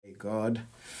God.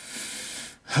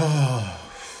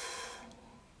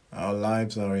 Our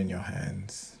lives are in your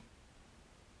hands.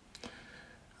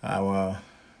 Our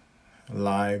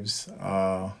lives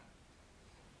are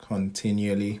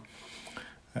continually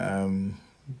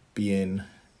being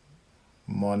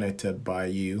monitored by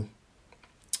you.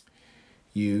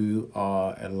 You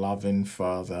are a loving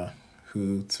Father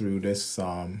who, through this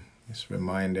psalm, is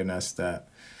reminding us that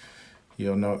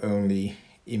you're not only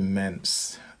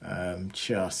immense,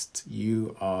 just,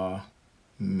 you are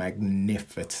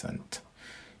magnificent.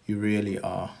 You really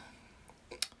are.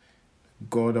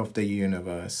 God of the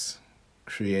universe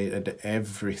created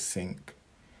everything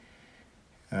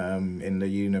in the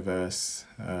universe,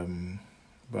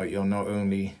 but you're not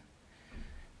only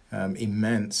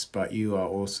immense, but you are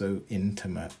also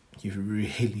intimate. You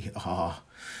really are.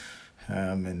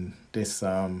 And this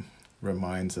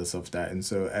reminds us of that. And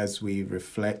so as we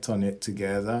reflect on it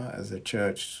together as a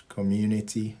church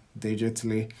community,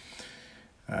 digitally,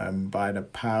 by the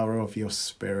power of your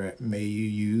Spirit, may you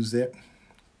use it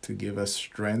to give us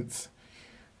strength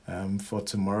for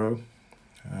tomorrow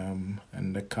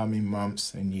and the coming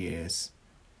months and years.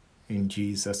 In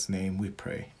Jesus' name we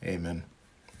pray. Amen.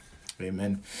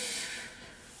 Amen.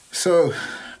 So,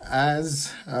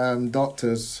 as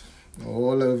doctors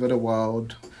all over the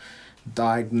world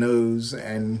diagnose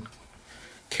and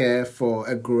care for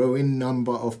a growing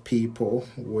number of people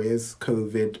with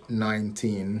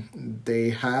COVID-19,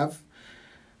 they have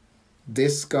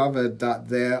discovered that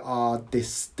there are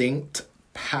distinct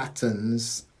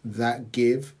patterns that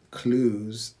give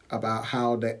clues about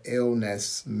how the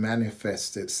illness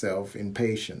manifests itself in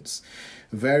patients.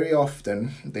 Very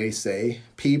often, they say,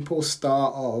 people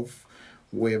start off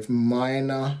with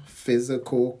minor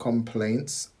physical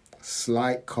complaints,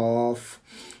 slight cough,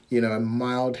 a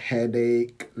mild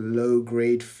headache,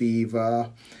 low-grade fever.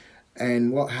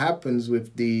 And what happens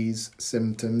with these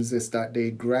symptoms is that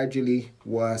they gradually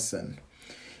worsen.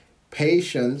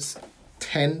 Patients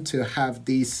tend to have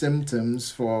these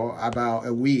symptoms for about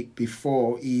a week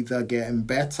before either getting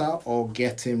better or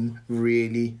getting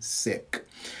really sick.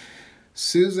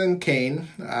 Susan Cain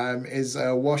is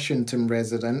a Washington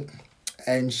resident,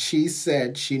 and she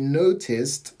said she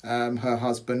noticed her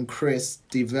husband Chris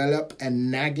develop a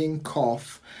nagging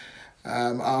cough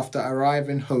after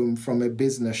arriving home from a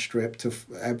business trip to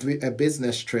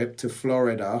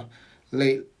Florida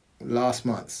late last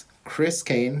month. Chris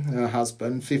Cain, her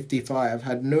husband, 55,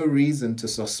 had no reason to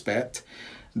suspect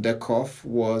the cough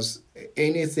was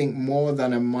anything more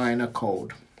than a minor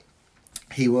cold.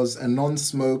 He was a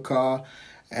non-smoker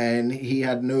and he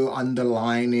had no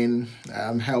underlying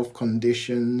health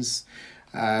conditions.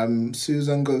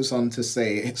 Susan goes on to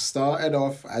say it started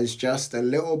off as just a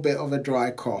little bit of a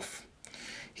dry cough.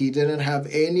 He didn't have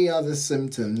any other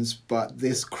symptoms but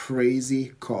this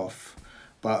crazy cough.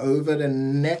 But over the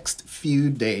next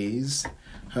few days,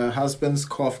 her husband's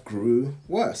cough grew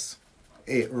worse.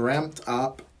 It ramped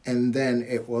up, and then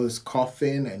it was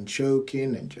coughing and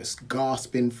choking and just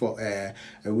gasping for air.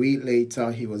 A week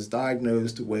later, he was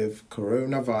diagnosed with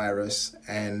coronavirus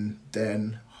and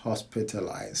then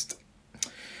hospitalized.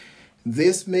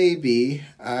 This may be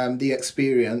the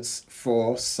experience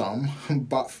for some,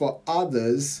 but for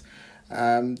others,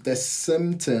 the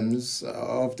symptoms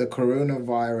of the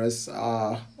coronavirus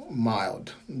are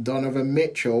mild. Donovan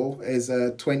Mitchell is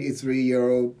a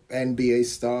 23-year-old NBA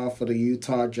star for the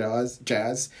Utah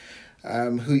Jazz.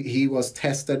 He was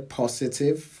tested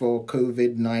positive for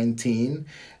COVID-19.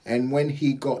 And when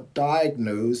he got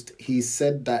diagnosed, he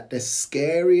said that the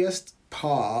scariest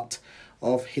part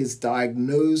of his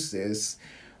diagnosis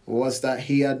was that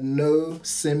he had no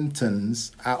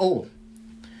symptoms at all.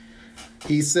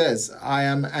 He says, I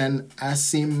am an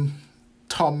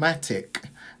asymptomatic,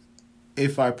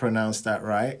 if I pronounce that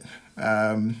right.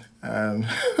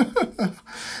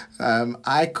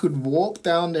 I could walk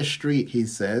down the street, he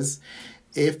says,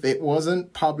 if it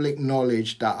wasn't public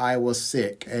knowledge that I was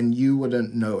sick and you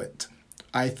wouldn't know it.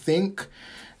 I think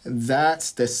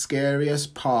that's the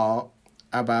scariest part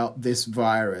about this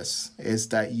virus, is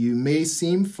that you may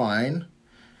seem fine,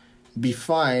 be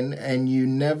fine, and you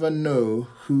never know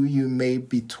who you may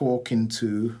be talking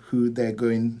to, who they're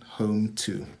going home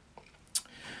to.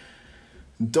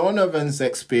 Donovan's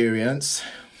experience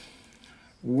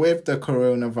with the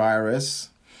coronavirus,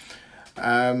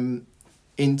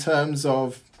 in terms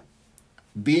of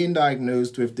being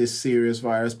diagnosed with this serious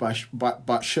virus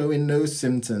but showing no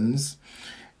symptoms,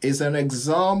 is an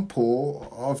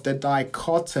example of the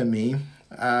dichotomy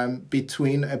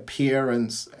between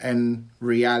appearance and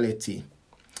reality.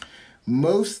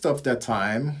 Most of the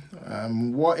time,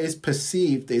 what is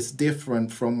perceived is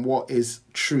different from what is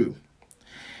true.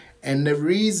 And the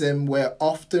reason we're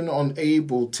often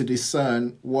unable to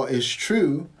discern what is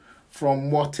true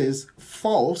from what is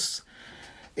false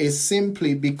is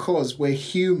simply because we're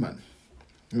human.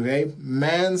 Okay?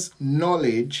 Man's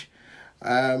knowledge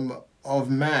of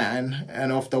man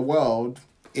and of the world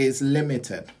is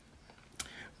limited.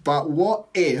 But what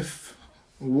if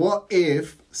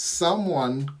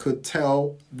someone could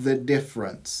tell the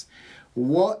difference?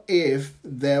 What if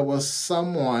there was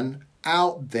someone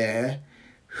out there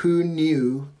who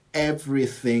knew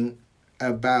everything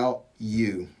about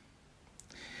you?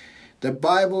 The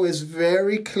Bible is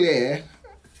very clear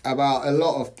about a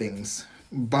lot of things,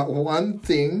 but one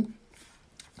thing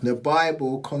the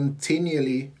Bible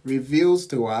continually reveals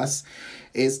to us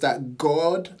is that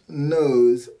God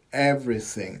knows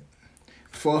everything.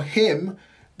 For him,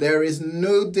 there is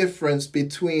no difference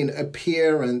between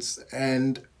appearance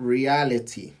and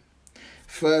reality.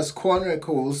 1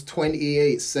 Chronicles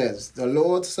 28 says, "The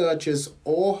Lord searches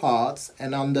all hearts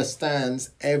and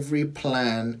understands every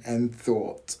plan and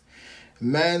thought."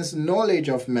 Man's knowledge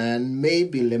of man may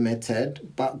be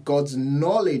limited, but God's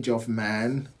knowledge of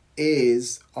man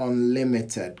is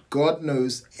unlimited. God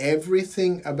knows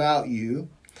everything about you,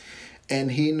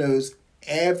 and he knows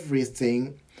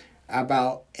everything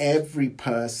about every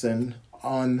person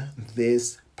on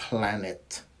this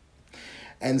planet.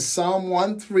 And Psalm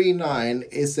 139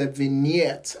 is a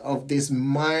vignette of this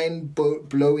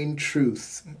mind-blowing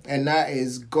truth, and that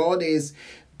is God is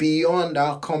beyond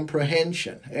our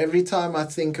comprehension. Every time I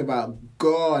think about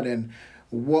God and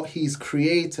what he's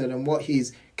created and what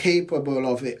he's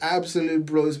capable of, it absolutely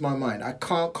blows my mind. I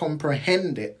can't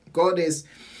comprehend it. God is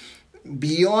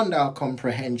beyond our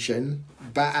comprehension,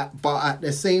 but at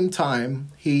the same time,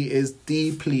 he is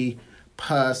deeply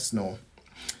personal.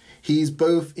 He's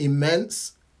both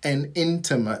immense and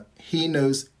intimate. He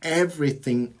knows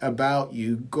everything about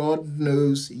you. God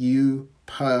knows you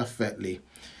perfectly.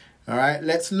 All right,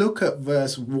 let's look at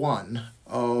verse 1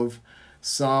 of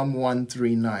Psalm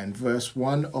 139. Verse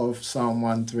 1 of Psalm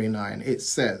 139. It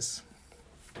says,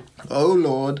 "O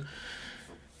Lord,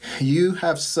 you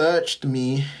have searched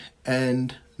me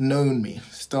and known me."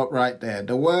 Stop right there.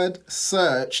 The word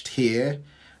searched here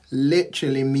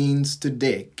literally means to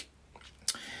dig.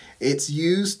 It's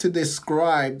used to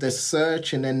describe the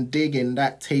searching and digging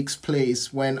that takes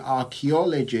place when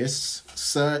archaeologists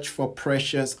search for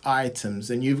precious items.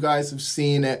 And you guys have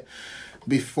seen it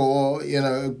before,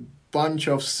 a bunch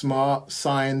of smart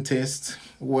scientists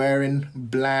wearing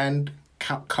bland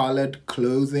colored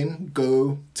clothing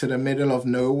go to the middle of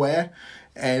nowhere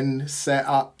and set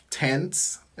up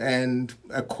tents and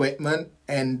equipment,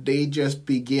 and they just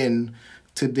begin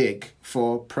to dig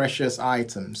for precious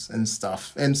items and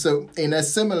stuff. And so in a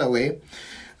similar way,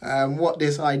 what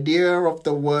this idea of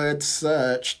the word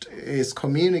searched is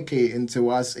communicating to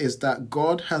us is that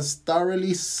God has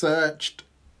thoroughly searched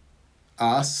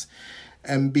us,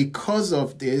 and because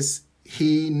of this,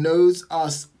 he knows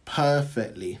us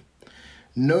perfectly.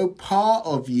 No part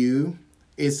of you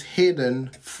is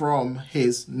hidden from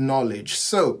his knowledge.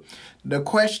 So the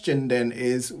question then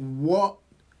is, what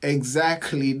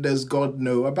exactly does God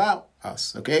know about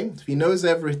us? Okay, if he knows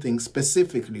everything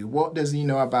specifically, what does he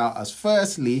know about us?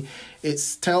 Firstly, it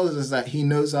tells us that he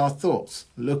knows our thoughts.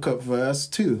 Look at verse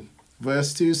 2.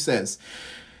 Verse 2 says,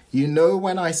 "You know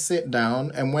when I sit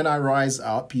down and when I rise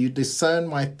up, you discern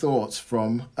my thoughts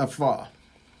from afar."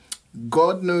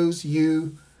 God knows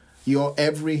you, your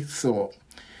every thought.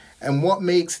 And what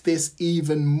makes this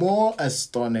even more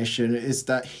astonishing is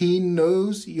that he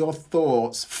knows your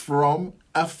thoughts from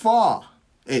afar,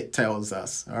 it tells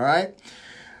us, all right?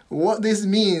 What this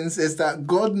means is that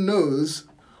God knows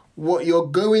what you're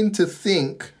going to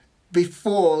think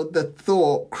before the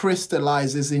thought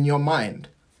crystallizes in your mind.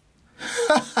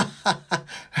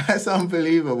 That's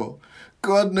unbelievable.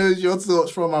 God knows your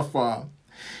thoughts from afar.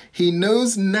 He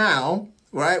knows now,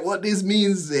 right? What this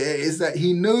means there is that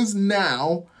he knows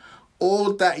now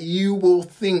all that you will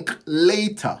think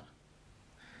later.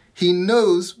 He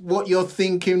knows what you're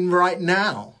thinking right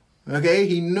now. Okay?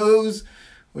 He knows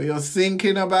what you're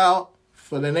thinking about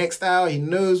for the next hour. He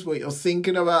knows what you're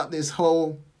thinking about this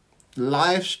whole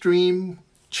live stream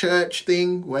church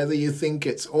thing, whether you think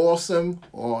it's awesome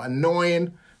or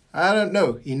annoying. I don't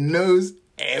know. He knows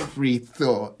every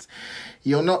thought.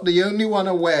 You're not the only one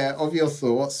aware of your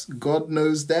thoughts. God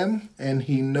knows them, and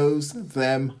he knows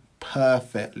them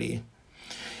perfectly.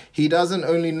 He doesn't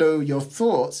only know your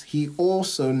thoughts, he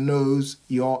also knows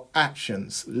your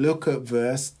actions. Look at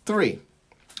verse 3.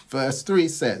 Verse 3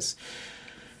 says,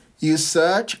 "You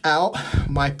search out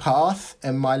my path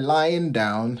and my lying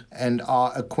down and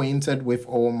are acquainted with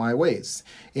all my ways."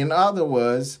 In other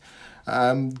words,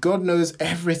 God knows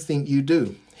everything you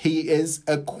do. He is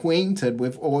acquainted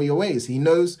with all your ways. He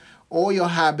knows all your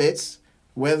habits,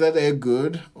 whether they're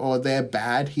good or they're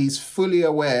bad. He's fully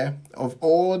aware of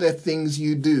all the things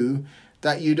you do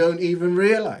that you don't even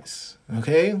realize.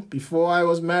 Okay? Before I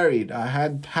was married, I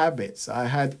had habits. I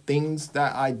had things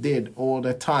that I did all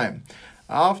the time.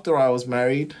 After I was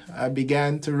married, I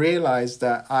began to realize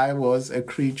that I was a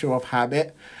creature of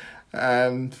habit.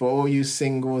 For all you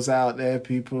singles out there,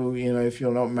 people, if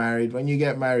you're not married, when you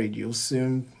get married, you'll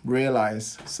soon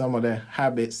realize some of the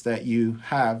habits that you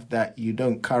have that you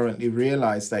don't currently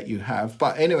realize that you have.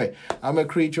 But anyway, I'm a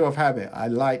creature of habit. I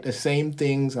like the same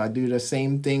things. I do the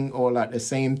same thing all at the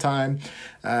same time.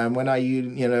 When I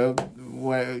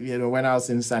was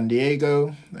in San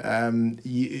Diego,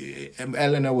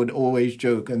 Eleanor would always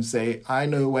joke and say, I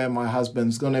know where my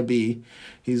husband's going to be.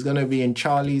 He's going to be in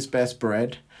Charlie's Best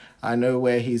Bread. I know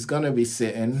where he's going to be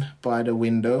sitting by the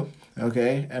window,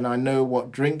 okay? And I know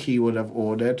what drink he would have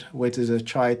ordered, which is a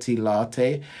chai tea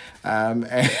latte. And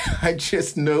I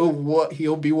just know what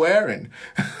he'll be wearing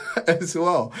as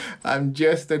well. I'm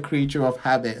just a creature of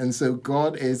habit. And so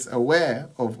God is aware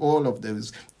of all of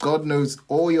those. God knows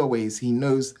all your ways. He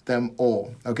knows them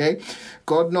all, okay?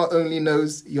 God not only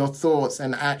knows your thoughts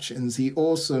and actions, he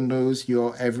also knows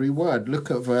your every word. Look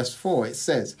at verse 4. It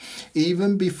says,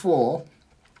 even before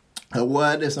a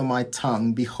word is on my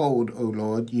tongue, behold, O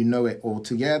Lord, you know it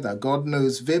altogether. God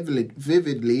knows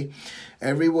vividly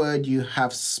every word you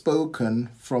have spoken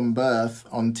from birth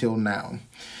until now.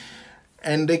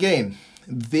 And again,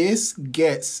 this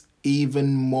gets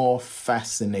even more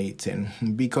fascinating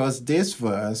because this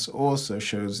verse also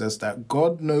shows us that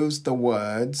God knows the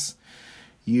words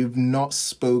you've not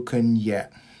spoken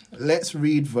yet. Let's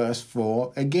read verse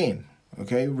 4 again.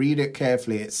 Okay, read it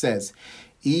carefully. It says,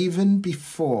 even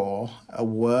before a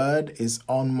word is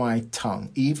on my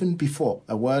tongue, behold,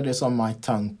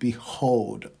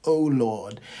 O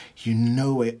Lord, you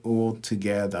know it all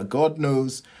together. God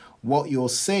knows what you'll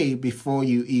say before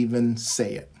you even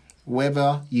say it.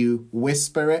 Whether you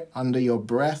whisper it under your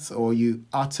breath or you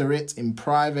utter it in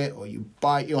private or you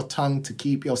bite your tongue to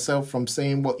keep yourself from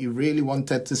saying what you really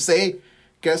wanted to say,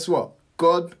 guess what?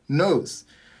 God knows.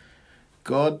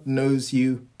 God knows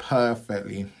you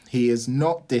perfectly. He is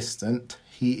not distant.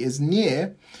 He is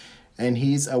near, and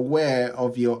he's aware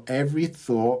of your every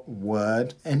thought,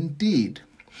 word, and deed.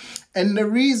 And the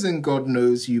reason God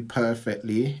knows you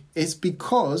perfectly is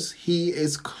because he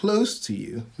is close to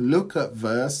you. Look at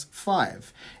verse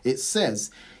 5. It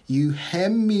says, you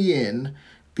hem me in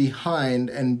behind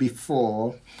and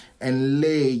before and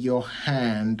lay your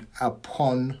hand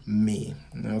upon me.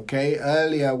 Okay,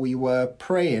 earlier we were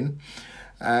praying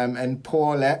and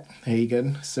Paulette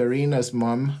Hagen, Serena's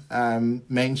mum,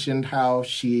 mentioned how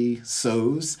she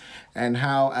sews and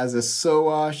how as a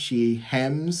sewer she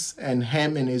hems, and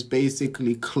hemming is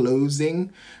basically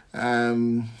closing,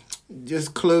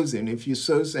 just closing. If you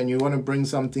sew and you want to bring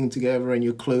something together and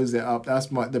you close it up, that's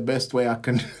the best way I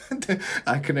can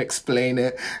I can explain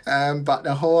it. But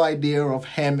the whole idea of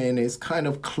hemming is kind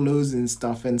of closing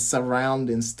stuff and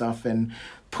surrounding stuff and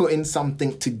putting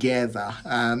something together.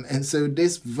 And so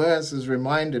this verse is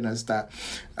reminding us that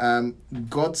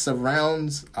God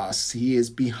surrounds us. He is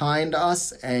behind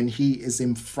us and he is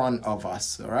in front of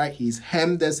us. All right. He's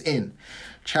hemmed us in.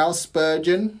 Charles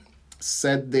Spurgeon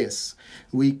said this: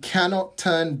 we cannot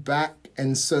turn back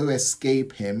and so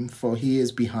escape him, for he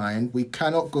is behind. We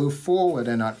cannot go forward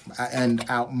and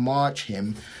outmarch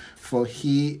him, for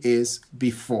he is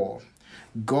before.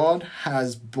 God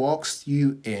has boxed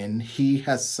you in. He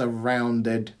has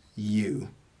surrounded you.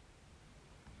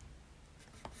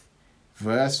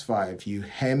 Verse 5, you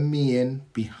hem me in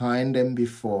behind and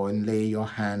before and lay your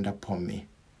hand upon me.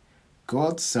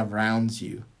 God surrounds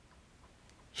you.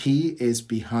 He is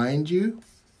behind you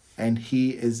and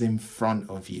he is in front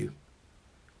of you.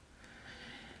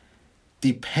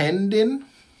 Depending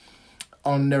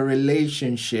on the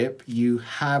relationship you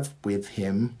have with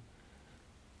him,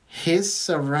 his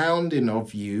surrounding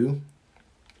of you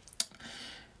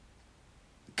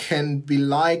can be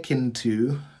likened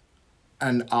to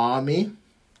an army,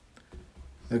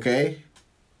 okay,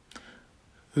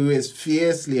 who is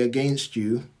fiercely against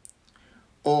you,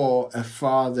 or a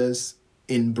father's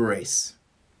embrace.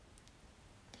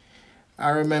 I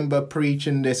remember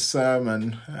preaching this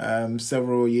sermon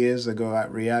several years ago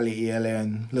at Reality LA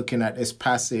and looking at this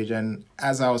passage, and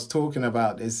as I was talking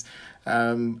about this,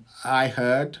 I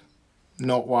heard,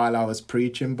 not while I was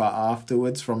preaching, but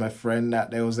afterwards from a friend, that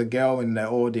there was a girl in the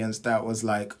audience that was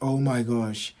like, oh my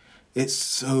gosh, It's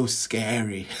so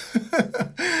scary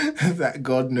that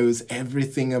God knows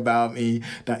everything about me,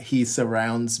 that he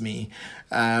surrounds me.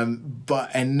 And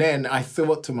then I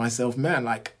thought to myself, man,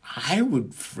 like I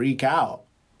would freak out.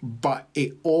 But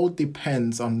it all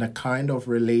depends on the kind of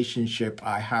relationship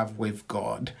I have with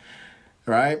God,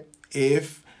 right?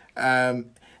 If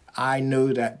I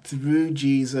know that through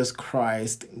Jesus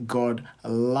Christ, God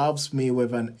loves me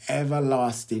with an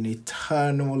everlasting,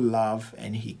 eternal love,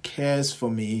 and he cares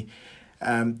for me.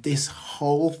 This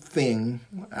whole thing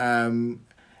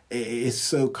is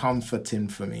so comforting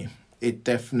for me. It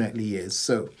definitely is.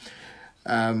 So,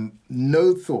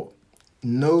 no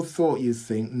thought you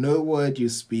think, no word you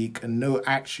speak, and no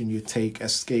action you take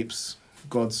escapes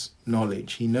God's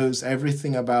knowledge. He knows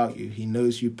everything about you. He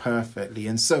knows you perfectly.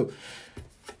 And so,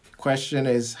 question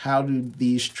is, how do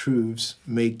these truths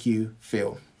make you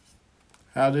feel?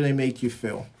 How do they make you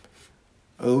feel?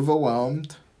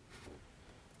 Overwhelmed?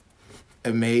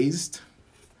 Amazed?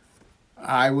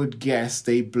 I would guess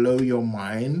they blow your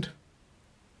mind.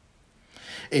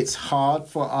 It's hard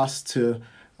for us to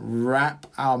wrap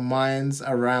our minds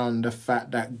around the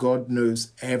fact that God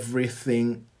knows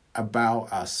everything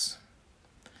about us.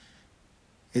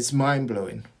 It's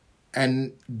mind-blowing.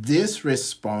 And this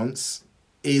response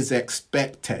is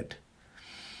expected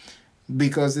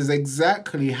because it's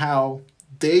exactly how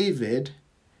David,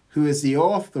 who is the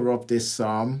author of this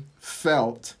psalm,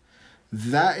 felt.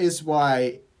 That is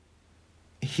why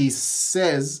he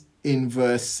says in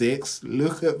verse 6,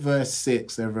 look at verse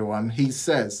 6, everyone. He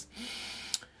says,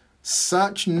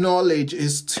 "Such knowledge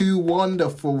is too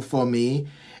wonderful for me.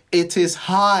 It is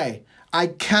high. I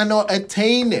cannot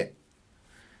attain it."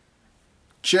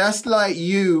 Just like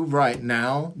you right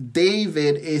now,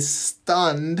 David is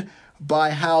stunned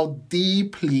by how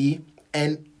deeply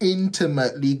and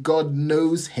intimately God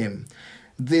knows him.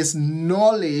 This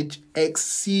knowledge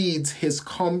exceeds his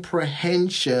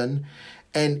comprehension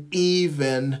and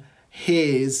even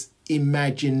his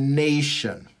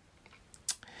imagination.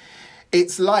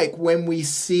 It's like when we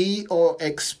see or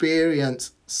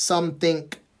experience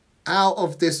something out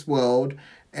of this world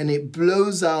and it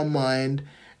blows our mind,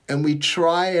 and we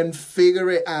try and figure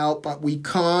it out, but we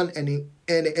can't.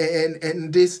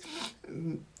 And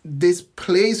this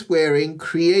place we're in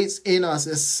creates in us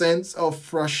a sense of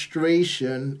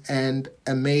frustration and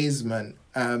amazement.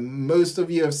 Most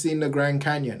of you have seen the Grand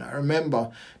Canyon. I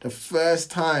remember the first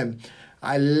time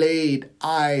I laid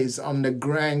eyes on the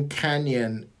Grand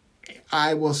Canyon,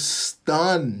 I was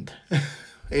stunned.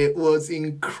 It was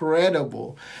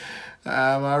incredible.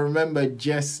 I remember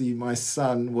Jesse, my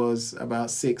son, was about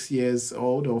 6 years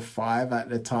old or 5 at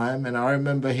the time. And I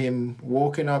remember him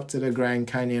walking up to the Grand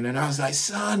Canyon and I was like,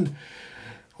 "Son,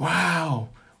 wow,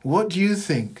 what do you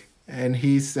think?" And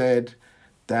he said,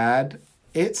 "Dad,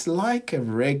 it's like a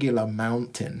regular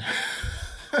mountain."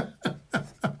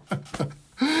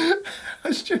 I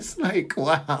was just like,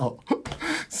 wow,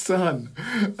 son.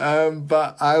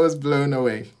 But I was blown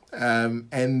away.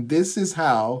 And this is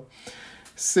how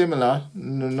similar,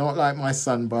 not like my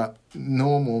son, but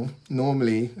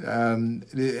normally, and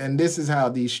this is how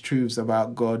these truths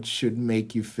about God should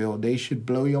make you feel. They should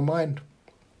blow your mind.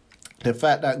 The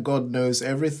fact that God knows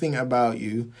everything about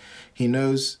you, he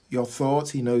knows your thoughts,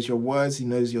 he knows your words, he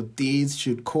knows your deeds,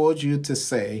 should cause you to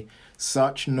say,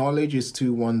 "Such knowledge is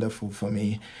too wonderful for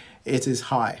me. It is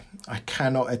high. I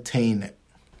cannot attain it."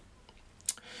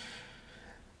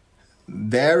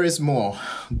 There is more.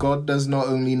 God does not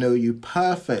only know you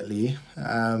perfectly,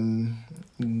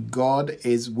 God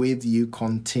is with you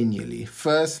continually.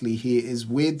 Firstly, he is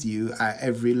with you at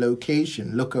every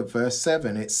location. Look at verse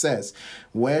 7. It says,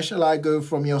 "Where shall I go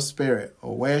from your spirit?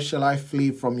 Or where shall I flee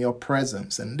from your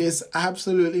presence?" And this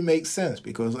absolutely makes sense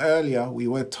because earlier we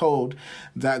were told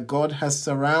that God has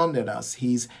surrounded us.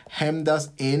 He's hemmed us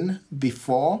in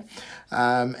before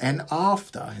and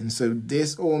after. And so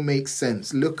this all makes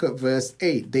sense. Look at verse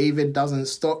 8. David doesn't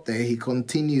stop there. He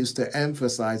continues to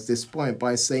emphasize this point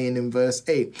by saying in verse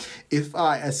 8, "If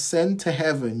I ascend to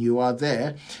heaven, you are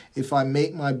there. If I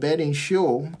make my bed in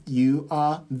Sheol, you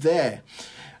are there."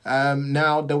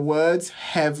 Now, the words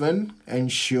heaven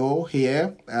and Sheol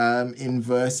here in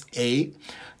verse 8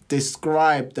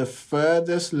 describe the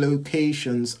furthest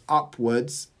locations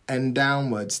upwards and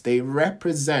downwards. They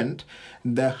represent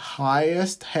the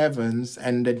highest heavens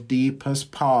and the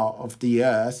deepest part of the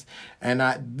earth. And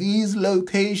at these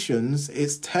locations,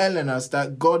 it's telling us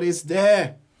that God is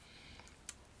there.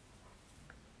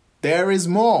 There is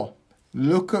more.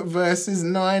 Look at verses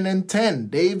 9 and 10.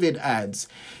 David adds,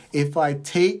 "If I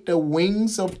take the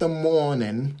wings of the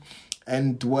morning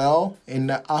and dwell in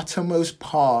the uttermost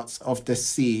parts of the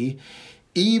sea,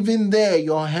 Even there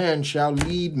your hand shall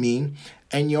lead me,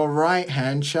 and your right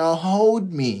hand shall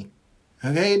hold me.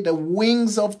 Okay, the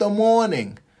wings of the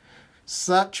morning.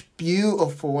 Such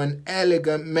beautiful and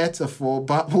elegant metaphor,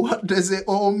 but what does it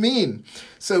all mean?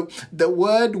 So the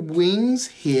word wings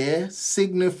here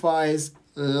signifies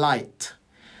light.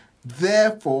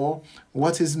 Therefore,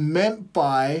 what is meant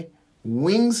by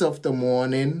wings of the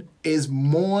morning is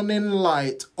morning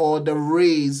light or the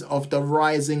rays of the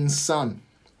rising sun.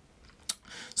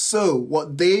 So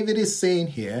what David is saying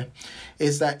here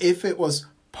is that if it was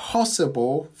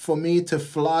possible for me to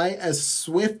fly as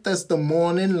swift as the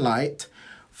morning light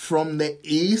from the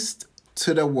east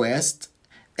to the west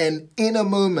and in a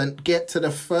moment get to the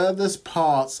furthest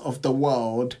parts of the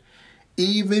world,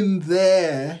 even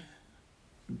there,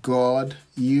 God,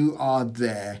 you are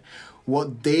there.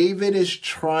 What David is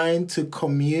trying to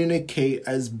communicate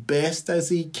as best as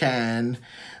he can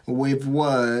with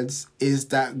words is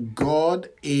that God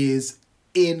is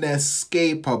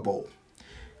inescapable.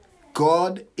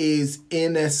 God is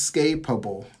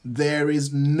inescapable. There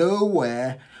is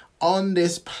nowhere on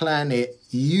this planet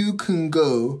you can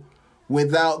go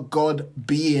without God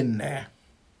being there.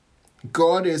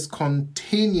 God is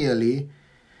continually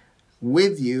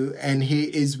with you, and he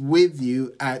is with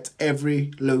you at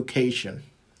every location.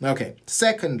 Okay,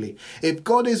 secondly, if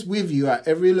God is with you at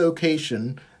every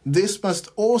location, this must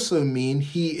also mean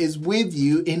he is with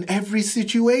you in every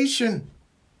situation.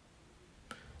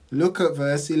 Look at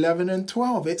verse 11 and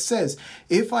 12. It says,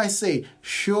 if I say,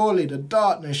 surely the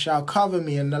darkness shall cover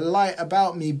me and the light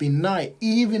about me be night,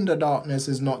 even the darkness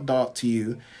is not dark to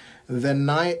you. The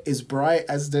night is bright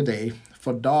as the day,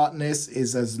 for darkness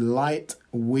is as light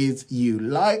with you.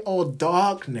 Light or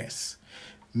darkness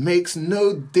makes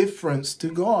no difference to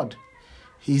God.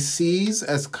 He sees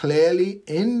as clearly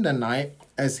in the night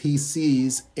as he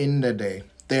sees in the day.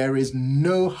 There is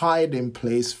no hiding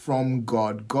place from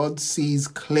God. God sees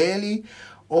clearly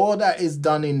all that is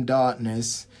done in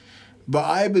darkness. But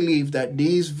I believe that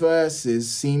these verses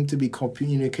seem to be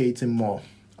communicating more.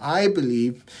 I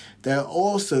believe they're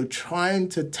also trying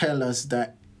to tell us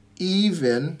that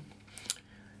even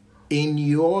in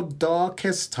your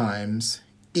darkest times,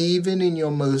 even in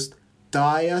your most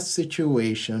dire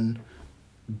situation,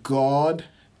 God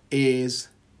is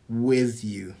with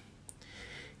you.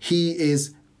 He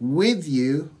is with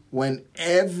you when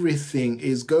everything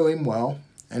is going well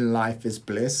and life is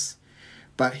bliss,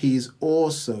 but he's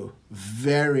also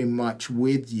very much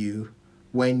with you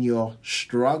when you're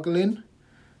struggling,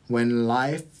 when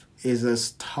life is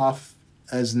as tough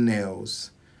as nails.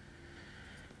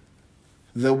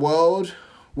 The world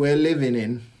we're living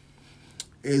in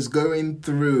is going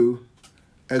through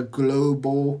a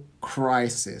global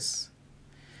crisis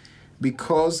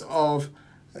because of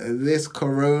this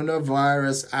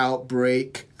coronavirus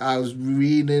outbreak. I was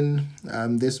reading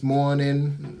this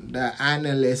morning that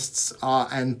analysts are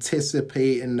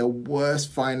anticipating the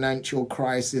worst financial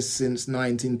crisis since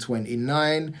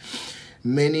 1929.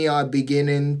 Many are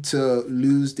beginning to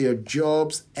lose their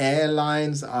jobs.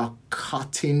 Airlines are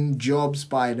cutting jobs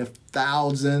by the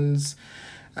thousands.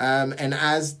 And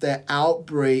as the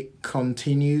outbreak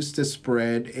continues to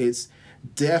spread, it's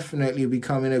definitely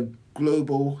becoming a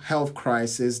global health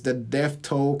crisis. The death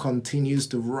toll continues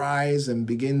to rise and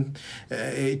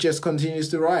it just continues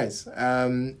to rise.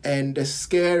 And the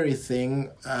scary thing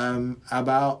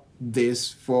about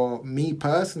this for me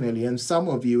personally and some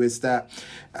of you is that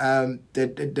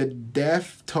the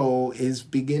death toll is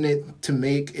beginning to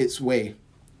make its way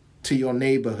to your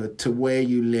neighborhood, to where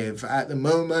you live. At the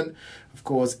moment, of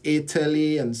course,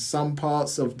 Italy and some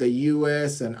parts of the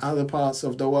US and other parts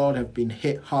of the world have been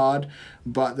hit hard,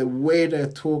 but the way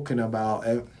they're talking about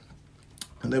it,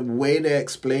 the way they're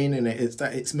explaining it is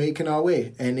that it's making our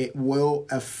way and it will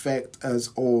affect us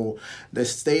all. The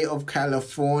state of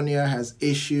California has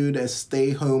issued a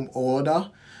stay-home order.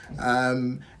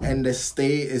 And the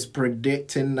state is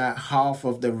predicting that half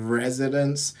of the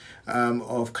residents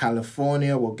of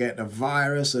California will get the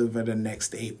virus over the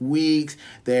next 8 weeks.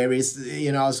 There is,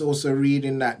 I was also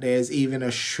reading that there's even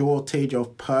a shortage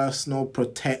of personal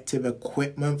protective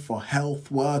equipment for health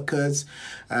workers,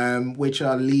 which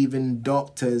are leaving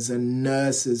doctors and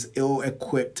nurses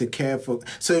ill-equipped to care for.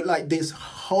 So like this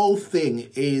whole thing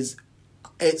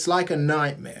it's like a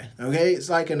nightmare, okay? It's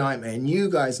like a nightmare. And you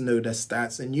guys know the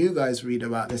stats and you guys read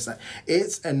about this.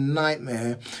 It's a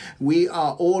nightmare. We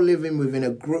are all living within a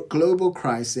global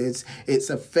crisis. It's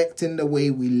affecting the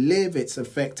way we live. It's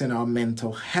affecting our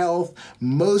mental health.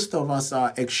 Most of us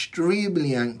are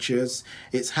extremely anxious.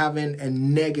 It's having a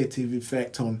negative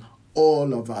effect on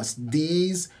all of us.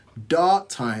 These dark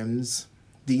times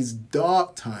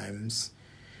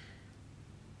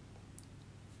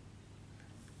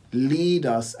lead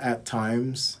us at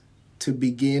times to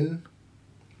begin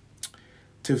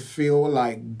to feel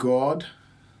like God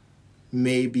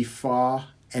may be far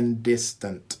and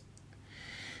distant.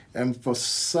 And for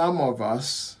some of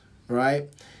us, right,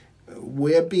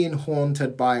 we're being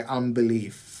haunted by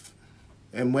unbelief.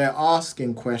 And we're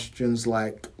asking questions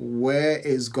like, where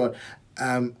is God?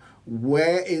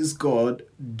 Where is God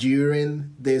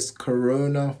during this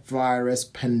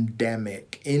coronavirus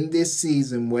pandemic, in this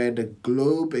season where the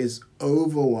globe is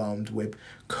overwhelmed with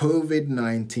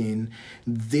COVID-19?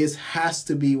 This has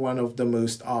to be one of the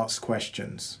most asked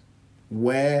questions.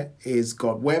 Where is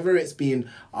God? Whether it's being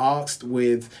asked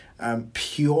with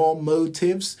pure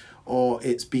motives or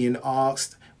it's being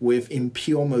asked with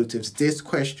impure motives, this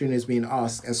question is being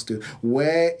asked as to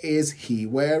where is He?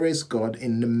 Where is God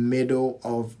in the middle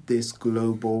of this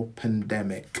global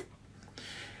pandemic?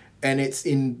 And it's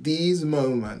in these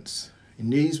moments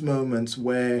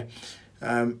where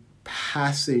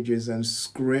passages and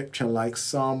scripture like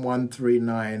Psalm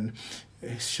 139,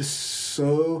 it's just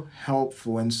so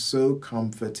helpful and so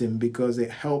comforting, because it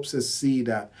helps us see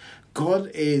that God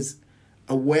is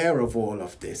aware of all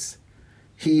of this.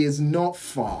 He is not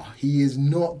far. He is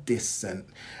not distant.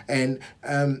 And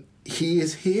He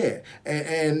is here.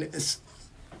 And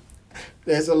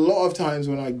there's a lot of times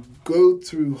when I go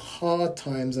through hard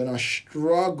times and I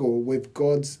struggle with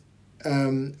God's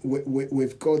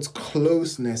with God's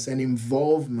closeness and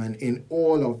involvement in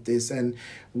all of this. And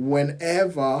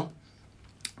whenever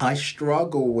I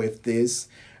struggle with this,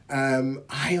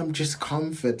 I am just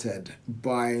comforted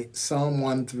by Psalm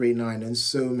 139 and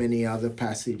so many other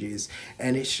passages.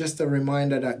 And it's just a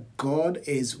reminder that God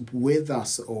is with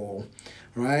us all,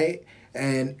 right?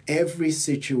 And every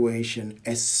situation,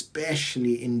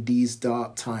 especially in these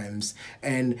dark times.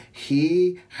 And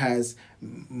He has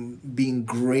been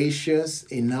gracious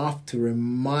enough to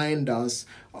remind us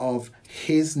of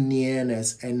His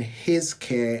nearness and His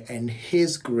care and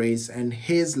His grace and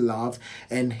His love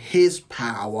and His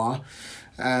power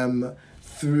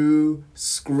through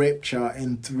Scripture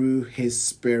and through His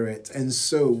Spirit. And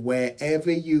so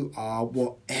wherever you are,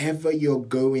 whatever you're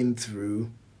going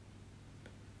through,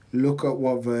 look at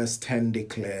what verse 10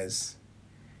 declares.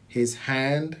 His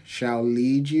hand shall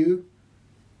lead you,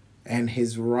 and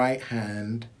His right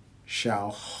hand shall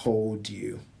hold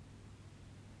you.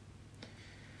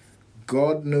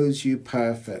 God knows you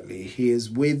perfectly. He is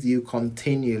with you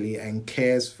continually and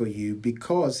cares for you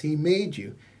because He made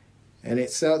you. And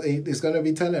it's going to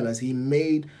be telling us He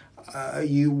made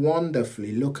you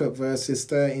wonderfully. Look at verses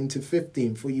 13 to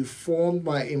 15. For you formed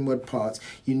my inward parts.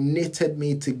 You knitted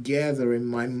me together in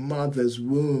my mother's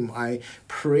womb. I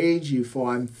praise you, for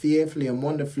I'm fearfully and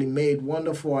wonderfully made.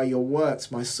 Wonderful are your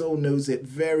works. My soul knows it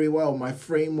very well. My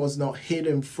frame was not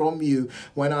hidden from you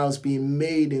when I was being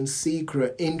made in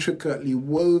secret, intricately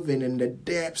woven in the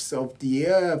depths of the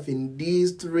earth. In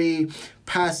these three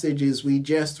passages we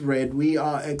just read, we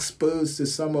are exposed to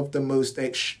some of the most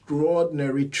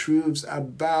extraordinary truths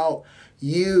about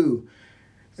you.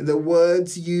 The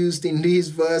words used in these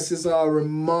verses are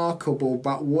remarkable,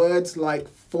 but words like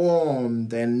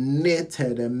formed and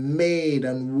knitted and made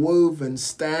and woven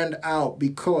stand out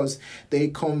because they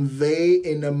convey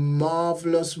in a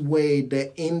marvelous way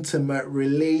the intimate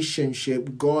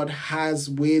relationship God has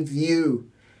with you.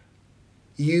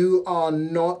 You are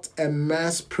not a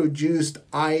mass-produced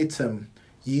item.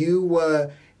 You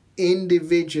were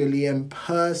individually and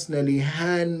personally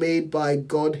handmade by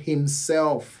God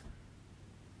Himself.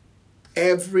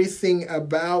 Everything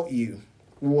about you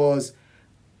was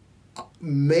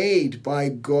made by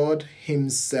God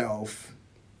Himself.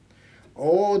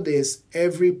 All this,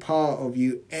 every part of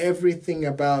you, everything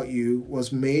about you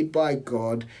was made by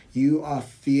God. You are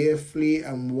fearfully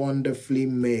and wonderfully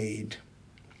made.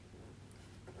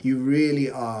 You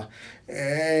really are.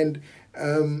 And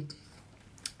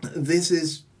this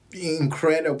is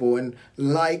incredible. And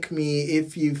like me,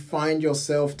 if you find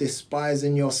yourself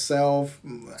despising yourself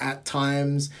at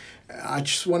times, I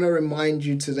just want to remind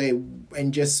you today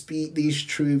and just speak these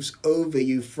truths over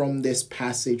you from this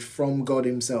passage from God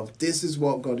Himself. This is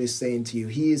what God is saying to you.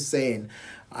 He is saying,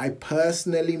 I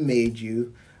personally made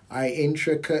you. I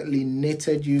intricately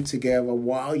knitted you together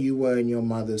while you were in your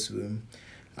mother's womb.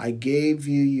 I gave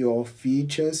you your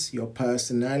features, your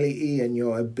personality, and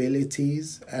your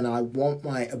abilities, and I want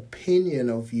my opinion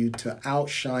of you to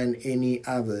outshine any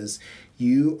others.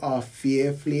 You are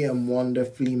fearfully and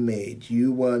wonderfully made.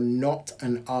 You were not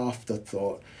an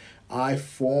afterthought. I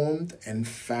formed and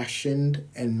fashioned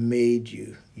and made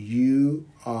you. You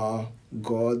are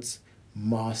God's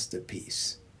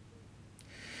masterpiece.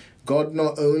 God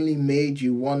not only made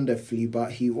you wonderfully,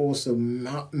 but He also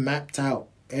mapped out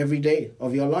every day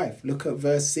of your life. Look at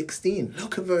verse 16.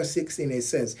 Look at verse 16. It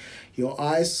says, your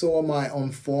eyes saw my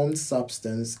unformed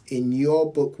substance. In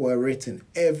your book were written,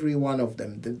 every one of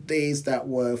them, the days that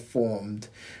were formed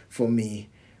for me,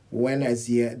 when as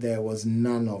yet there was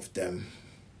none of them.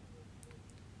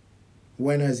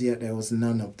 When as yet there was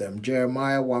none of them.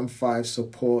 Jeremiah 1:5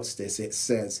 supports this. It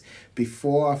says,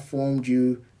 before I formed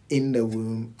you in the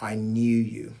womb, I knew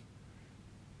you.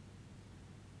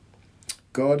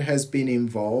 God has been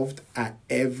involved at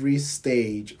every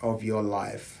stage of your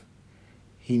life.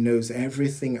 He knows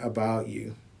everything about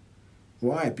you.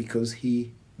 Why? Because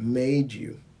he made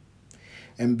you.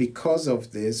 And because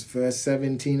of this, verse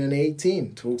 17 and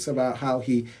 18 talks about how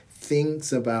he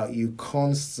thinks about you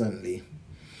constantly.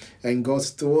 And God's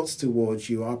thoughts towards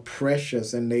you are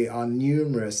precious and they are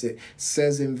numerous. It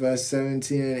says in verse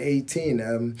 17 and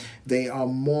 18, they are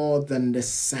more than the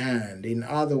sand. In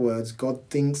other words, God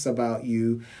thinks about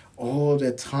you all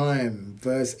the time.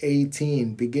 Verse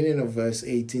 18, beginning of verse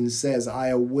 18 says, I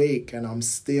awake and I'm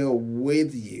still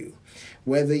with you.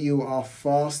 Whether you are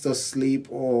fast asleep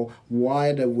or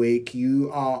wide awake, you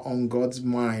are on God's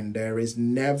mind. There is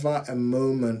never a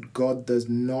moment God does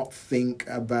not think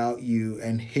about you,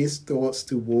 and his thoughts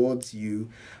towards you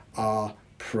are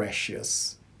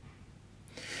precious.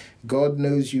 God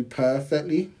knows you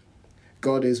perfectly.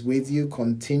 God is with you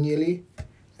continually,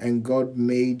 and God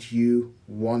made you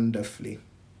wonderfully.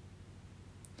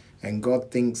 And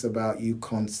God thinks about you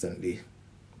constantly.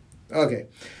 Okay.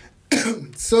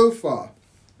 So far,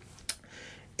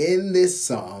 in this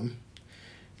psalm,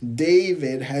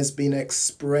 David has been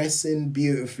expressing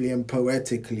beautifully and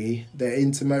poetically the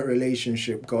intimate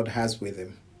relationship God has with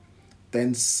him.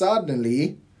 Then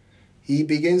suddenly, he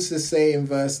begins to say in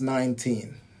verse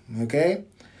 19, okay?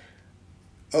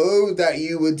 Oh, that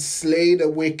you would slay the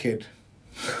wicked,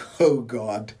 oh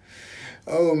God.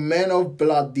 Oh, men of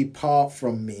blood, depart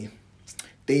from me.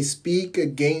 They speak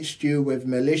against you with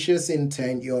malicious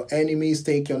intent. Your enemies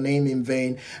take your name in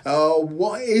vain.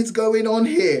 What is going on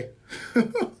here?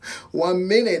 1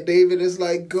 minute, David is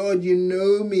like, God, you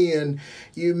know me and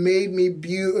you made me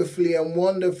beautifully and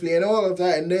wonderfully and all of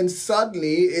that. And then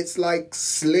suddenly it's like,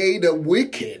 slay the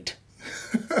wicked.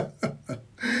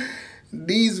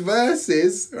 These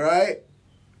verses, right?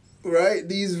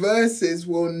 These verses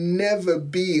will never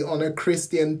be on a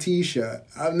Christian t-shirt.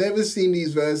 I've never seen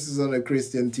these verses on a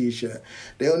Christian t-shirt.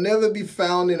 They'll never be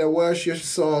found in a worship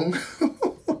song.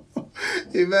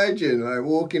 Imagine like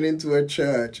walking into a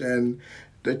church and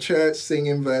the church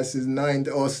singing verses 9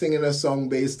 or singing a song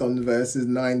based on verses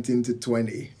 19 to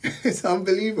 20. It's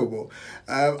unbelievable.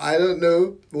 I don't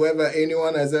know whether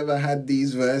anyone has ever had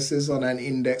these verses on an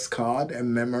index card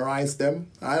and memorized them.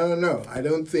 I don't know. I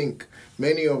don't think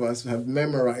many of us have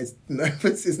memorized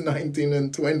verses 19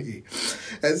 and 20.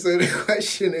 And so the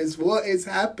question is, what is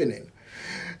happening?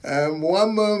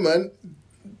 One moment,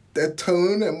 the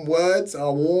tone and words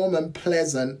are warm and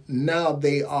pleasant. Now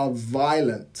they are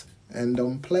violent and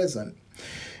unpleasant.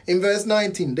 In verse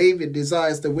 19, David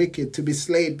desires the wicked to be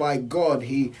slain by God.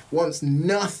 He wants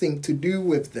nothing to do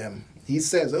with them. He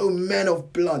says, oh, men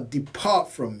of blood,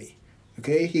 depart from me.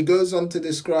 Okay, he goes on to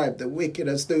describe the wicked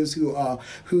as those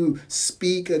who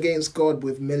speak against God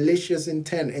with malicious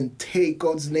intent and take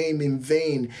God's name in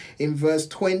vain. In verse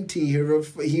 20,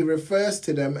 he refers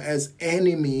to them as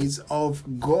enemies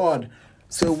of God.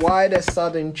 So why the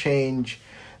sudden change?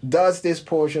 Does this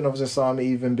portion of the psalm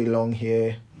even belong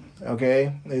here?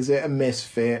 Okay, is it a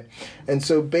misfit? And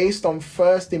so based on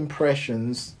first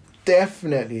impressions,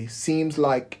 definitely seems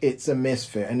like it's a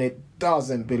misfit and it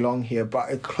doesn't belong here.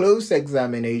 But a close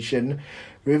examination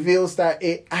reveals that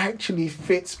it actually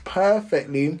fits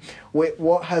perfectly with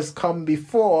what has come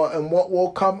before and what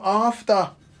will come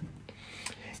after.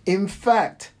 In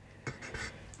fact,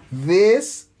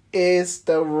 this is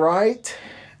the right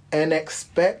and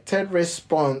expected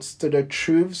response to the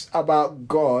truths about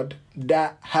God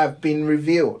that have been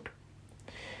revealed.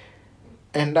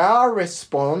 And our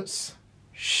response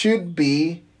should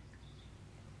be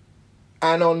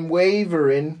an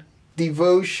unwavering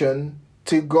devotion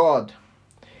to God.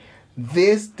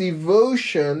 This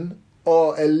devotion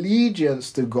or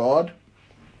allegiance to God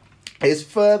is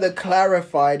further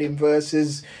clarified in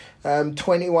verses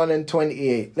 21 and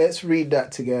 28. Let's read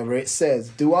that together. It says,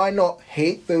 do I not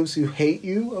hate those who hate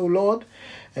you, O Lord?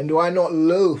 And do I not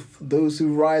loathe those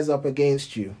who rise up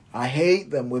against you? I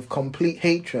hate them with complete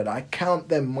hatred. I count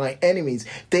them my enemies.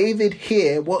 David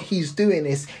here, what he's doing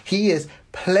is he is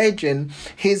pledging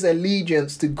his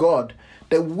allegiance to God.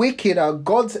 The wicked are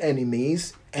God's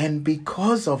enemies, and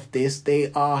because of this,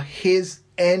 they are his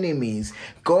enemies.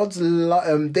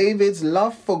 David's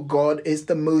love for God is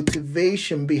the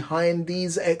motivation behind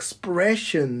these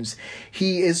expressions.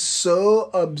 He is so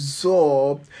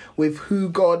absorbed with who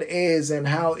God is and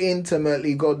how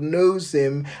intimately God knows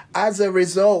him. As a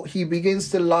result, he begins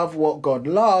to love what God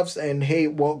loves and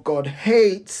hate what God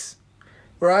hates.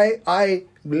 Right? I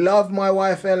love my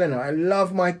wife Eleanor. I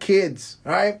love my kids.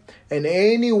 Right? And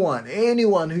anyone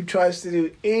who tries to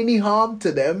do any harm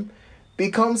to them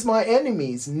becomes my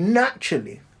enemies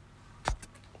naturally.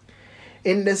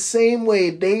 In the same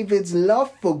way, David's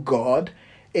love for God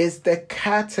is the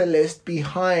catalyst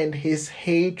behind his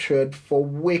hatred for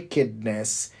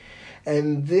wickedness.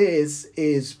 And this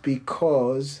is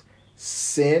because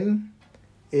sin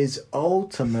is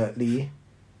ultimately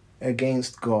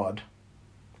against God.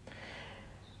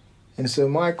 And so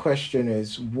my question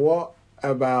is, what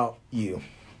about you?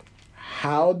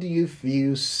 How do you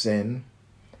view sin?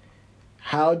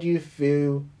 How do you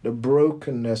feel the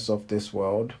brokenness of this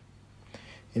world,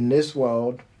 in this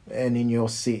world and in your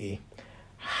city?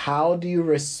 How do you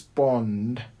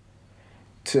respond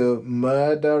to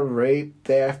murder, rape,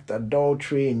 theft,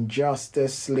 adultery,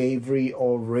 injustice, slavery,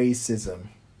 or racism?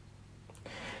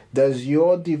 Does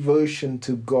your devotion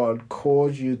to God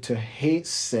cause you to hate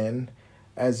sin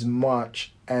as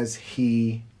much as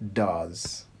he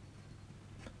does?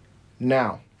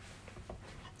 Now,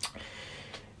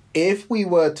 if we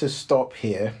were to stop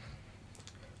here,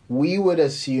 we would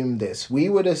assume this. We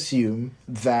would assume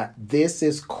that this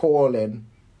is calling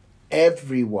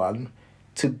everyone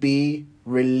to be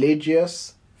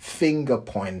religious finger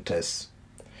pointers.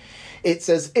 It's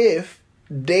as if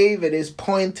David is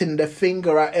pointing the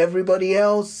finger at everybody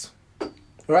else.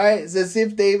 Right? It's as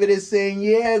if David is saying,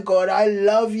 yeah, God, I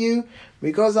love you.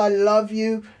 Because I love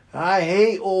you, I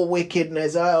hate all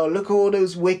wickedness. Look at all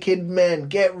those wicked men.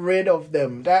 Get rid of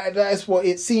them. That's what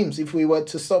it seems if we were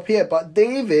to stop here. But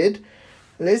David,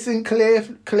 listen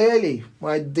clearly,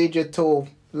 my digital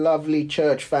lovely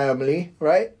church family,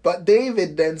 right? But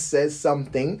David then says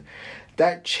something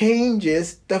that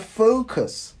changes the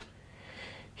focus.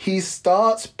 He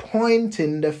starts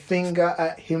pointing the finger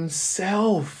at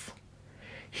himself.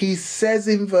 He says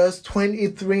in verse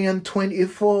 23 and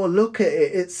 24, look at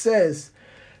it. It says,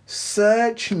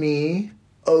 "Search me,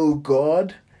 O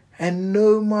God, and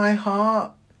know my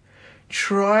heart.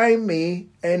 Try me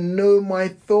and know my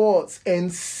thoughts,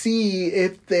 and see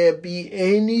if there be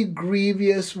any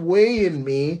grievous way in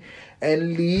me,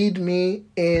 and lead me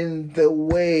in the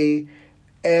way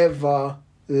everlasting."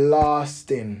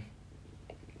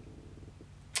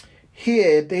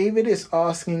 Here, David is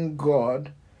asking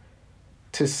God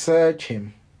to search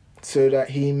him so that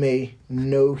he may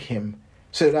know him,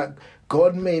 so that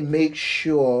God may make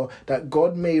sure, that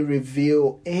God may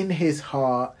reveal in his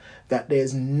heart that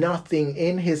there's nothing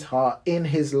in his heart, in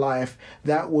his life,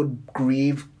 that would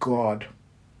grieve God.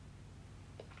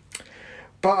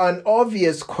 But an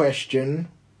obvious question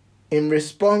in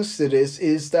response to this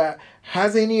is that,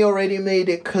 hasn't he already made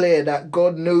it clear that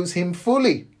God knows him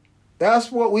fully?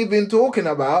 That's what we've been talking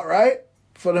about, right?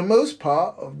 For the most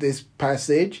part of this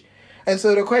passage. And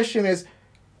so the question is,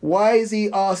 why is he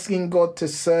asking God to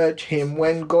search him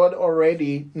when God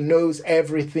already knows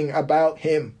everything about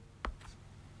him?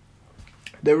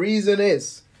 The reason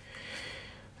is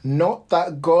not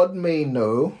that God may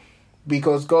know,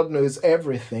 because God knows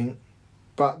everything,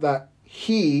 but that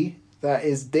he, that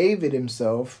is David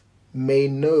himself, may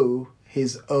know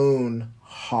his own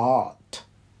heart.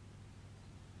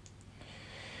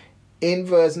 In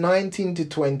verse 19 to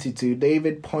 22,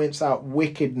 David points out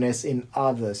wickedness in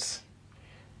others.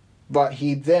 But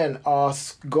he then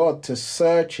asks God to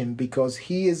search him because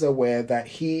he is aware that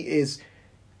he is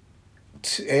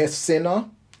a sinner,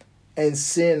 and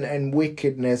sin and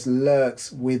wickedness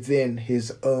lurks within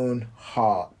his own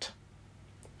heart.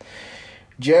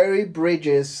 Jerry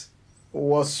Bridges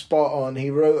was spot on. He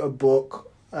wrote a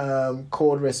book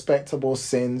called Respectable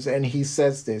Sins, and he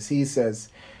says this. He says,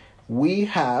 "We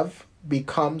have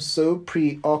become so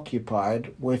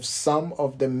preoccupied with some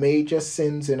of the major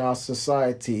sins in our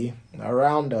society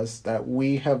around us that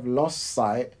we have lost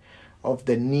sight of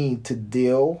the need to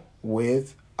deal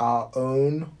with our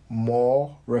own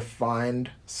more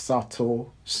refined,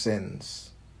 subtle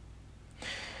sins."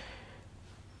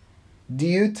 Do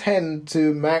you tend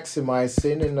to maximize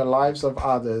sin in the lives of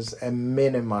others and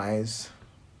minimize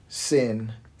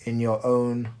sin in your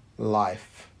own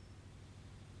life?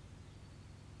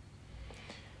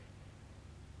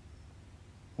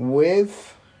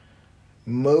 With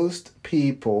most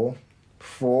people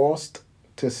forced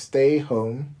to stay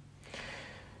home,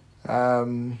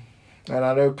 and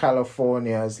I know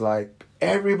California is like,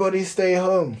 everybody stay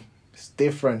home. It's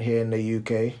different here in the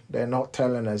UK. They're not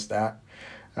telling us that.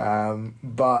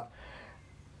 But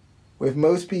with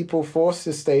most people forced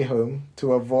to stay home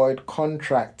to avoid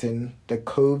contracting the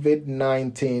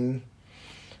COVID-19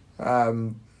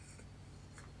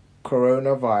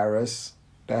 coronavirus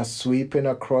that's sweeping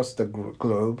across the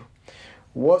globe,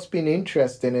 what's been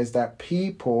interesting is that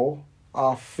people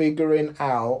are figuring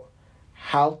out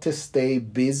how to stay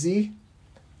busy,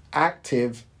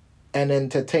 active, and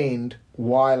entertained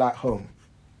while at home.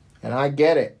 And I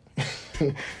get it.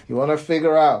 You want to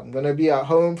figure out, I'm going to be at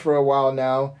home for a while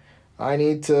now. I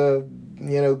need to,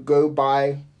 go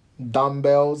buy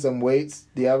dumbbells and weights.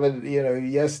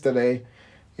 Yesterday,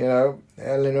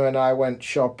 Eleanor and I went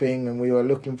shopping and we were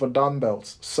looking for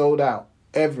dumbbells. Sold out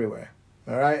everywhere.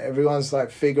 All right? Everyone's like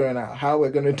figuring out how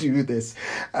we're going to do this.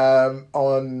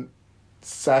 On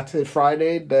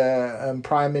Friday, the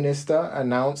Prime Minister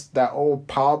announced that all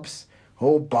pubs,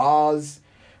 all bars,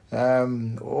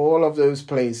 all of those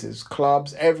places,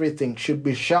 clubs, everything should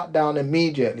be shut down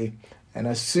immediately. And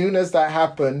as soon as that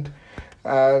happened,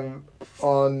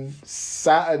 on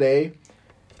Saturday,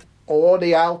 all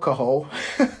the alcohol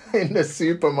in the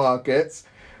supermarkets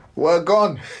were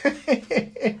gone.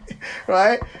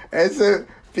 Right? And so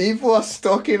people are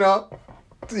stocking up,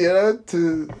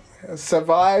 to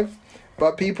survive.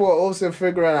 But people are also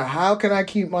figuring out, how can I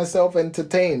keep myself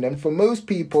entertained? And for most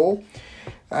people,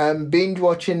 binge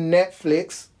watching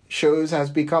Netflix shows has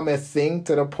become a thing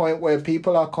to the point where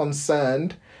people are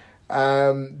concerned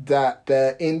that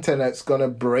the internet's gonna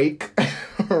break,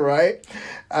 right?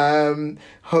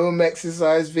 Home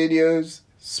exercise videos,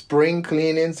 spring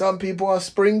cleaning. Some people are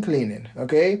spring cleaning,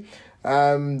 okay?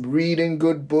 Reading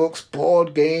good books,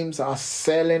 board games are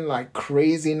selling like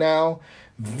crazy now.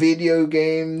 Video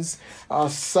games are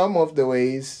some of the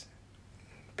ways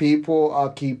people are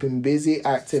keeping busy,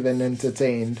 active, and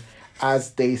entertained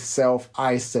as they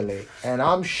self-isolate. And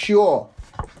I'm sure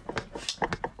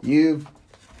you've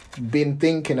been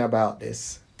thinking about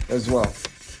this as well.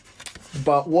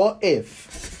 But what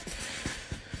if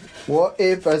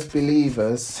as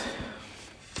believers,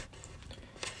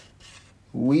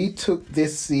 we took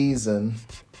this season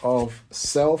of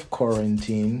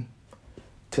self-quarantine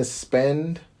to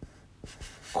spend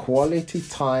quality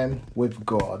time with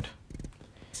God,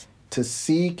 to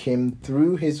seek Him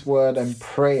through His word and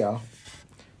prayer,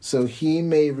 so He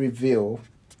may reveal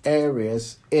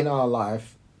areas in our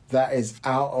life that is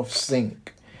out of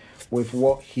sync with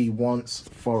what He wants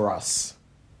for us.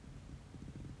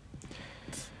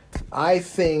 I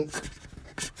think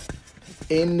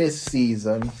in this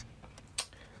season,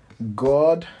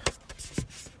 God,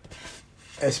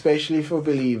 especially for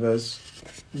believers,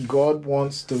 God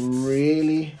wants to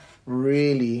really,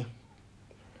 really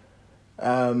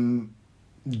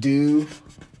do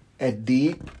a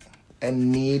deep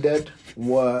and needed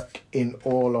work in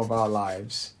all of our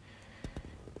lives.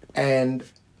 And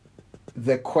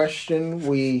the question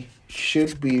we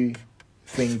should be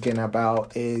thinking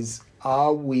about is,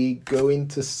 are we going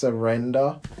to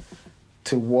surrender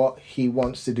to what He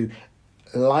wants to do?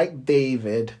 Like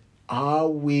David, are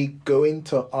we going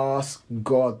to ask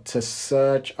God to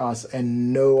search us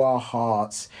and know our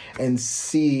hearts and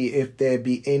see if there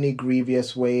be any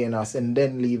grievous way in us, and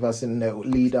then lead us in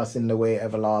the way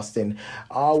everlasting?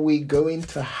 Are we going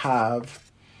to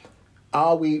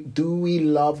do we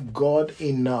love God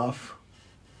enough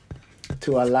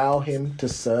to allow Him to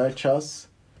search us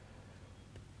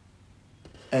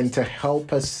and to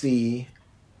help us see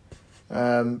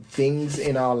things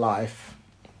in our life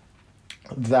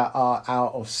that are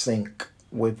out of sync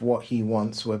with what He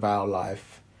wants with our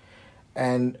life?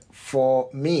 And for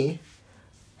me,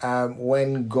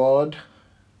 when God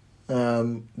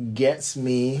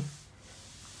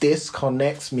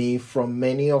disconnects me from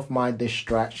many of my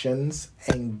distractions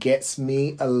and gets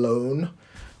me alone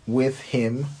with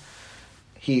Him,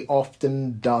 He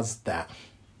often does that.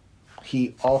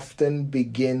 He often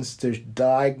begins to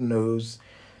diagnose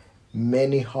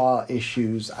many heart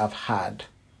issues I've had.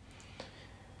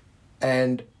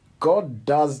 And God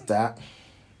does that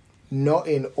not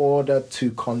in order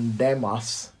to condemn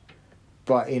us,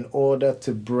 but in order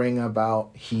to bring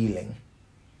about healing.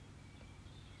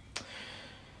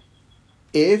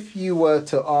 If you were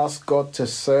to ask God to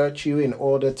search you in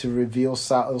order to reveal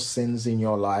subtle sins in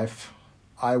your life,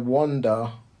 I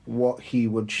wonder what He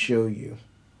would show you.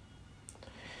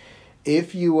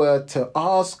 If you were to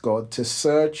ask God to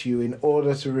search you in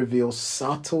order to reveal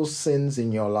subtle sins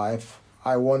in your life,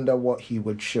 I wonder what He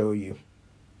would show you.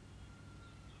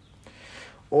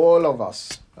 All of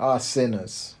us are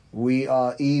sinners. We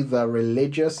are either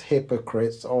religious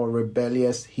hypocrites or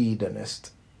rebellious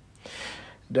hedonists.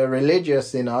 The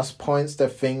religious in us points the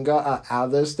finger at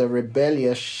others. The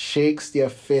rebellious shakes their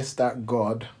fist at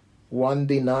God. One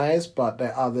denies, but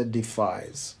the other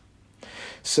defies.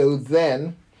 So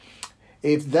then,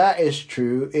 if that is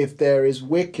true, if there is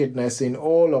wickedness in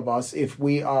all of us, if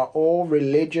we are all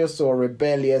religious or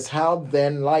rebellious, how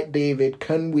then, like David,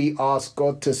 can we ask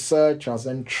God to search us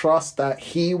and trust that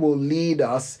He will lead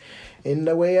us in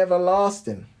the way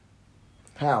everlasting?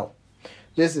 How?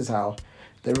 This is how.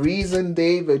 The reason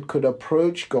David could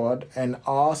approach God and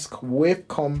ask with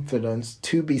confidence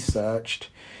to be searched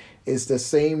is the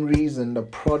same reason the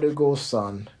prodigal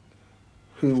son,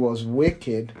 who was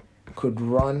wicked, could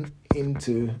run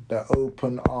into the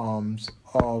open arms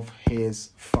of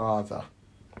his father.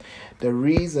 The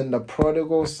reason the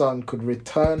prodigal son could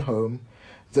return home,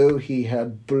 though he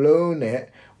had blown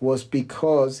it, was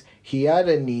because he had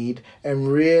a need and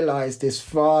realized his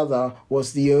father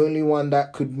was the only one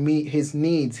that could meet his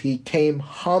needs. He came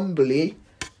humbly,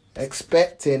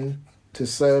 expecting to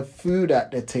serve food at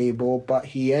the table, but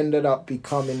he ended up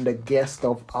becoming the guest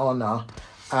of honor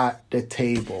at the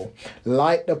table.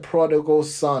 Like the prodigal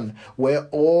son, we're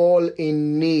all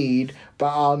in need, but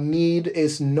our need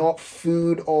is not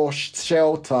food or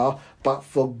shelter, but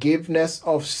forgiveness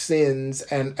of sins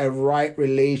and a right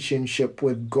relationship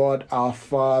with God our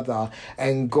Father.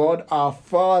 And God our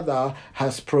Father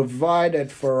has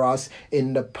provided for us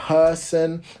in the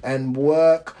person and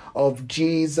work of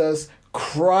Jesus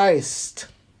Christ.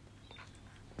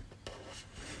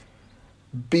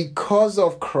 Because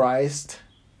of Christ,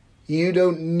 you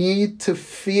don't need to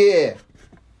fear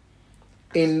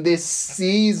in this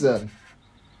season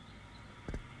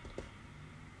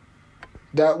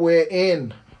that we're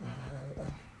in.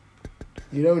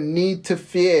 You don't need to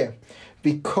fear.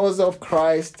 Because of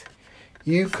Christ,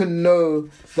 you can know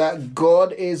that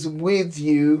God is with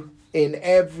you in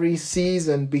every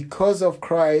season. Because of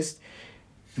Christ,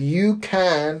 you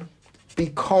can be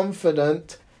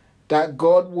confident that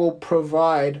God will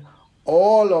provide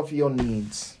all of your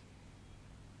needs.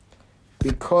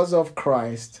 Because of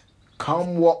Christ,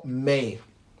 come what may.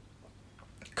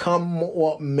 Come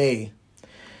what may.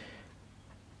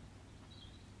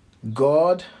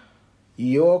 God,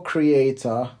 your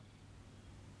Creator,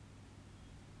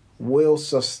 will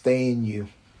sustain you.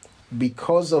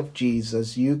 Because of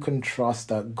Jesus, you can trust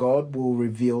that God will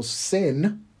reveal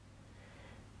sin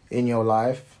in your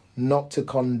life, not to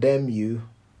condemn you,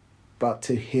 but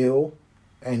to heal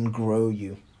and grow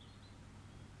you.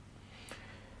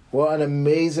 What an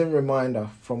amazing reminder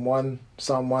from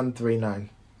Psalm 139.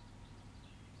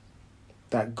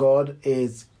 That God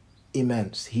is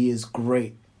immense. He is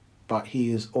great, but He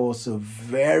is also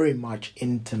very much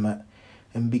intimate.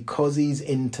 And because He's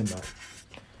intimate,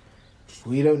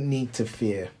 we don't need to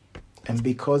fear. And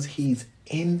because He's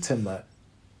intimate,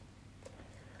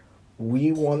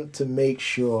 we want to make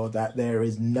sure that there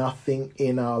is nothing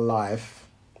in our life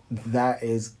that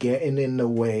is getting in the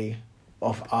way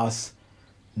of us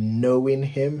knowing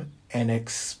Him and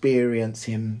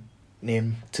experiencing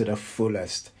Him to the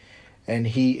fullest. And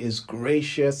He is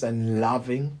gracious and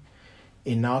loving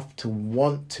enough to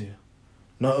want to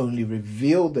not only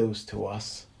reveal those to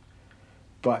us,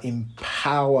 but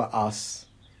empower us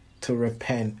to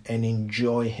repent and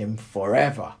enjoy Him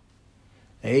forever.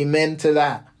 Amen to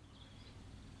that.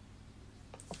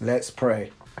 Let's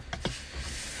pray.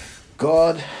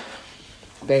 God,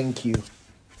 thank you.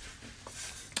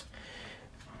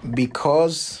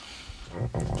 Because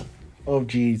of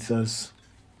Jesus,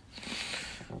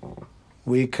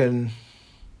 we can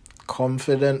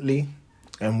confidently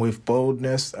and with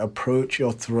boldness approach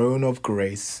your throne of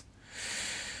grace.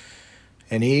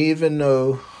 And even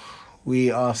though we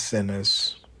are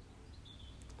sinners,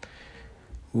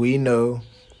 we know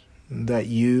that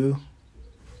you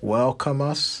welcome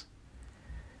us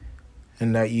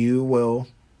and that you will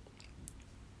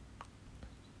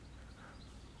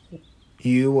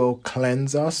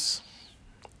cleanse us,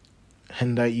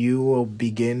 and that you will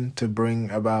begin to bring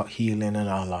about healing in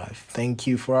our life. Thank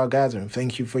you for our gathering.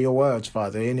 Thank you for your words,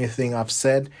 Father. Anything I've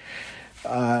said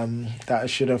that I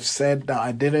should have said that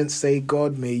I didn't say,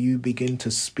 God, may you begin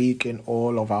to speak in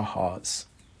all of our hearts.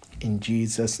 In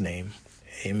Jesus' name,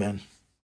 amen.